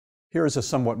Here is a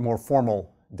somewhat more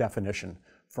formal definition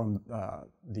from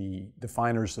the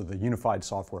definers of the unified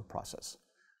software process.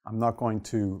 I'm not going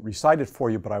to recite it for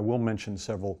you, but I will mention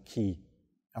several key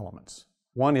elements.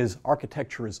 One is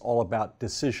architecture is all about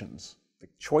decisions, the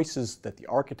choices that the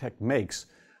architect makes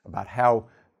about how,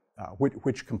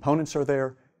 which components are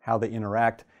there, how they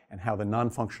interact, and how the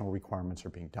non-functional requirements are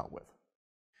being dealt with.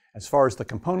 As far as the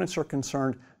components are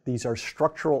concerned, these are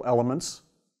structural elements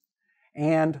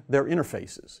and their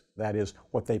interfaces, that is,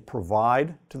 what they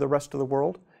provide to the rest of the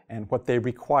world and what they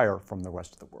require from the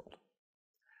rest of the world.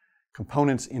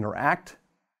 Components interact,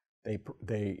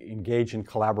 they engage in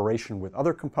collaboration with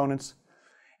other components,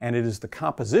 and it is the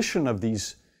composition of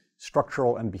these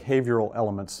structural and behavioral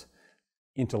elements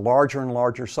into larger and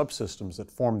larger subsystems that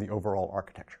form the overall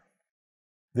architecture.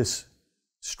 This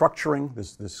structuring,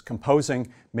 this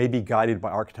composing may be guided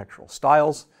by architectural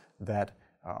styles that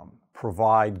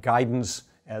provide guidance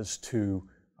as to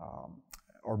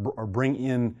or bring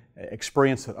in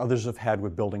experience that others have had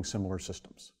with building similar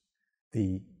systems.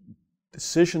 The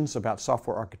decisions about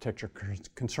software architecture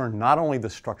concern not only the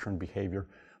structure and behavior,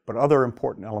 but other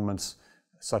important elements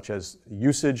such as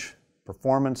usage,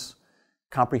 performance,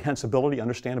 comprehensibility,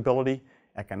 understandability,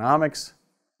 economics,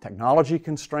 technology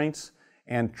constraints,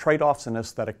 and trade-offs and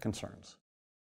aesthetic concerns.